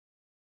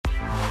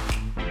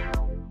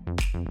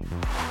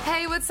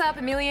Hey, what's up?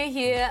 Amelia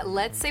here.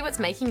 Let's see what's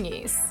making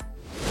news.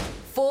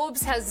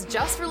 Forbes has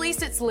just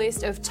released its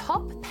list of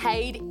top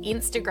paid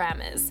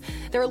Instagrammers.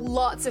 There are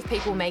lots of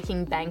people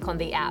making bank on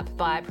the app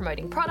by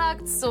promoting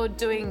products or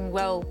doing,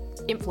 well,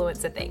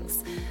 influencer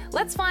things.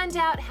 Let's find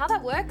out how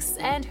that works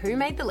and who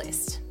made the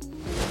list.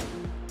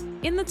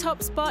 In the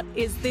top spot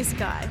is this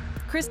guy,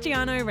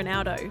 Cristiano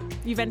Ronaldo,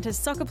 Juventus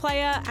soccer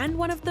player and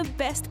one of the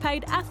best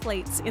paid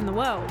athletes in the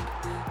world,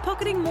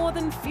 pocketing more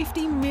than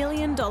 $50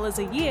 million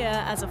a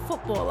year as a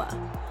footballer.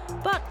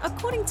 But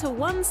according to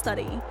one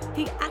study,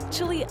 he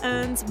actually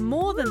earns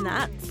more than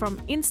that from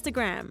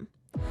Instagram.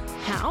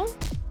 How?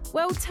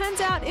 Well,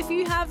 turns out if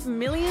you have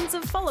millions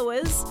of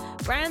followers,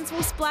 brands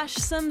will splash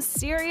some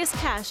serious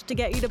cash to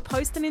get you to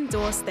post and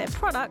endorse their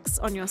products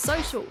on your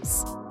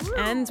socials.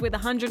 And with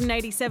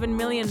 187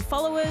 million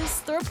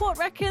followers, the report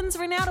reckons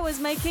Ronaldo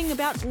is making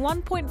about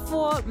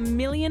 $1.4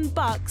 million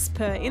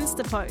per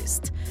Insta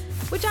post,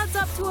 which adds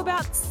up to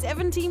about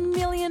 $70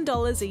 million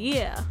a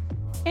year.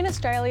 In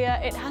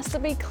Australia, it has to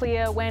be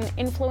clear when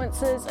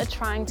influencers are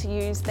trying to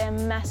use their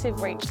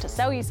massive reach to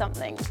sell you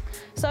something.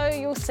 So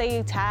you'll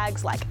see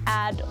tags like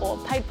ad or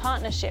paid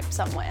partnership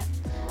somewhere.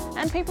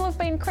 And people have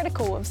been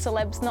critical of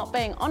celebs not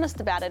being honest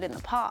about it in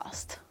the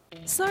past.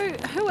 So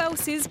who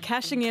else is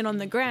cashing in on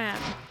the gram?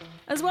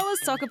 As well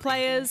as soccer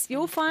players,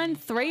 you'll find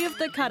 3 of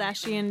the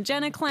Kardashian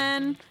Jenner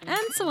clan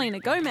and Selena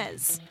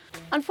Gomez.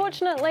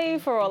 Unfortunately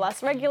for all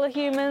us regular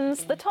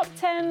humans, the top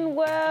 10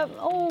 were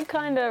all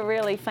kinda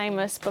really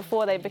famous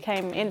before they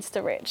became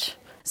Insta-rich.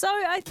 So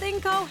I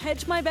think I'll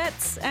hedge my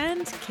bets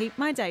and keep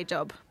my day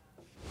job.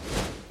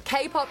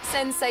 K-pop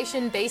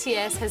sensation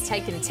BTS has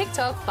taken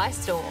TikTok by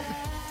storm.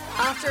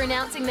 After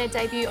announcing their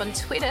debut on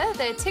Twitter,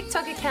 their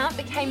TikTok account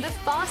became the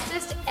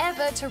fastest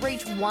ever to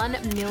reach 1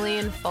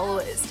 million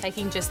followers,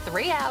 taking just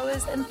 3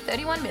 hours and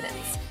 31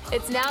 minutes.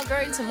 It's now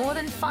grown to more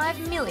than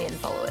 5 million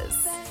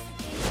followers.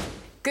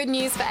 Good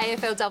news for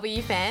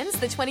AFLW fans,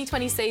 the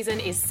 2020 season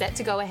is set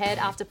to go ahead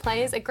after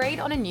players agreed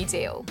on a new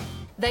deal.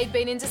 They'd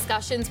been in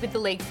discussions with the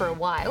league for a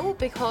while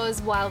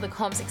because while the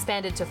comp's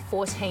expanded to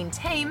 14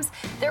 teams,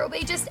 there will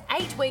be just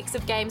 8 weeks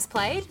of games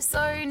played,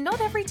 so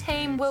not every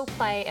team will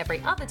play every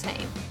other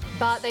team.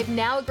 But they've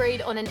now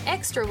agreed on an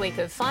extra week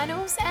of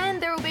finals and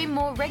there will be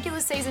more regular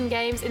season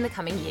games in the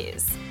coming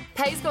years.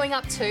 Pay's going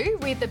up too,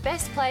 with the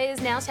best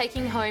players now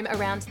taking home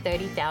around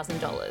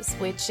 $30,000,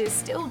 which is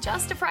still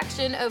just a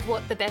fraction of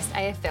what the best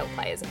AFL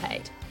players are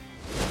paid.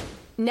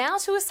 Now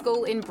to a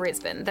school in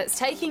Brisbane that's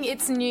taking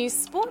its new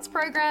sports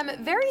program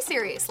very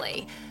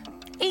seriously.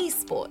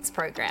 Esports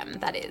program,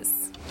 that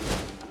is.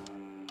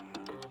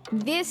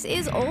 This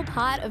is all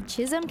part of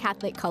Chisholm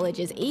Catholic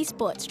College's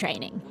esports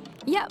training.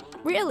 Yep,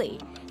 really.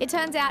 It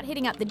turns out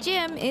hitting up the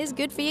gym is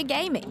good for your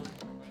gaming.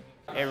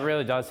 It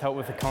really does help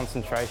with the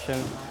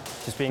concentration,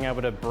 just being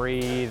able to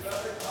breathe,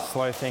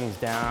 slow things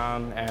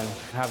down and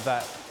have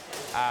that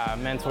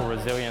mental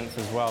resilience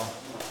as well.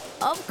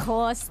 Of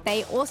course,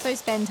 they also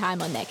spend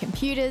time on their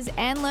computers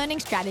and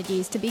learning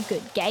strategies to be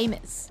good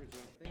gamers.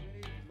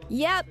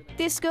 Yep,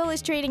 this school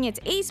is treating its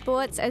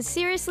esports as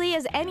seriously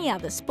as any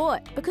other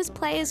sport because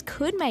players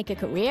could make a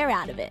career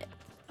out of it.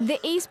 The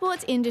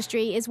esports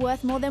industry is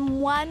worth more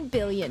than $1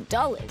 billion.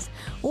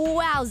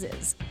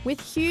 Wowzers! With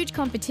huge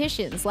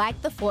competitions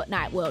like the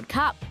Fortnite World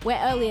Cup, where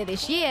earlier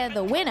this year,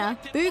 the winner,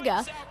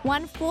 Booga,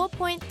 won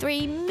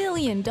 $4.3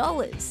 million.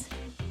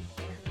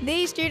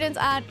 These students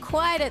aren't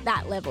quite at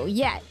that level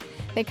yet.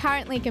 They're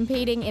currently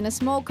competing in a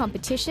small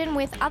competition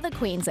with other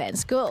Queensland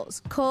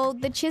schools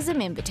called the Chisholm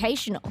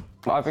Invitational.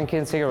 I've been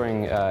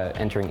considering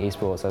entering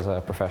esports as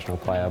a professional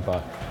player,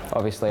 but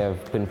obviously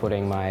I've been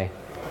putting my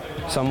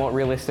somewhat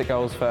realistic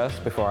goals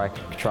first before I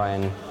try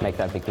and make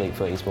that big leap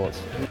for esports.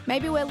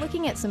 Maybe we're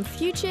looking at some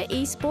future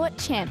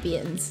esport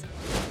champions.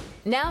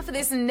 Now for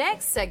this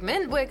next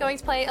segment, we're going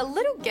to play a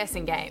little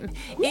guessing game.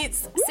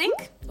 It's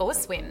sink or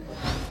swim.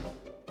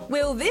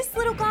 Will this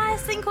little guy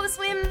sink or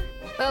swim?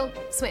 Well,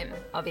 swim,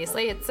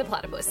 obviously, it's a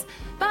platypus.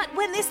 But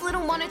when this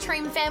little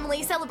monotreme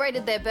family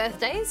celebrated their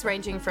birthdays,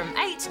 ranging from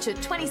 8 to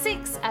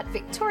 26 at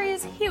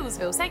Victoria's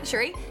Hillsville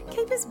Sanctuary,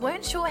 keepers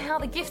weren't sure how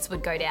the gifts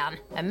would go down.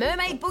 A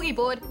mermaid boogie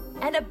board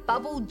and a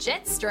bubble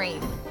jet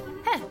stream.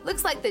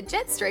 Looks like the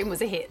jet stream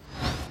was a hit.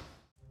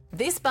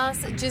 This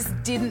bus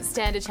just didn't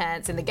stand a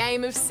chance in the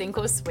game of sink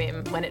or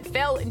swim when it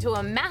fell into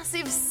a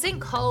massive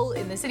sinkhole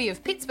in the city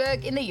of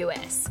Pittsburgh in the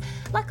US.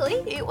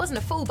 Luckily, it wasn't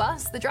a full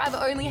bus. The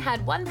driver only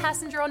had 1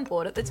 passenger on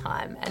board at the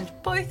time, and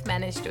both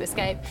managed to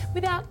escape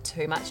without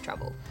too much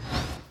trouble.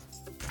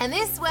 And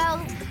this,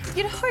 well,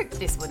 you'd hope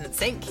this wouldn't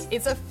sink.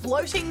 It's a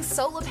floating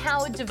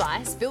solar-powered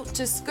device built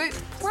to scoop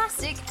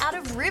plastic out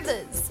of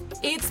rivers.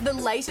 It's the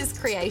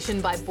latest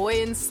creation by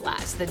Boyan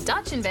Slat, the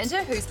Dutch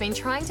inventor who's been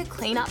trying to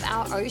clean up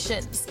our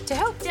oceans. To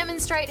help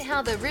demonstrate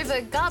how the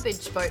river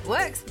garbage boat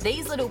works,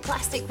 these little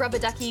plastic rubber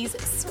duckies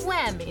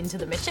swam into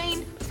the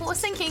machine before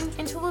sinking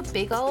into a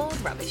big old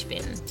rubbish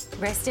bin.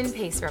 Rest in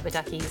peace, rubber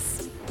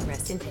duckies.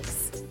 Rest in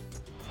peace.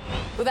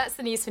 Well, that's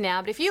the news for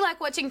now, but if you like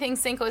watching things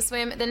sink or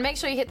swim, then make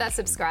sure you hit that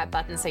subscribe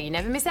button so you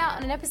never miss out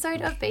on an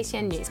episode of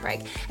BTN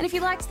Newsbreak. And if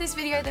you liked this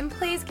video, then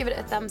please give it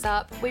a thumbs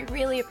up. We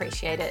really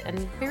appreciate it,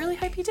 and we really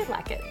hope you did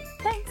like it.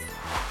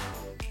 Thanks.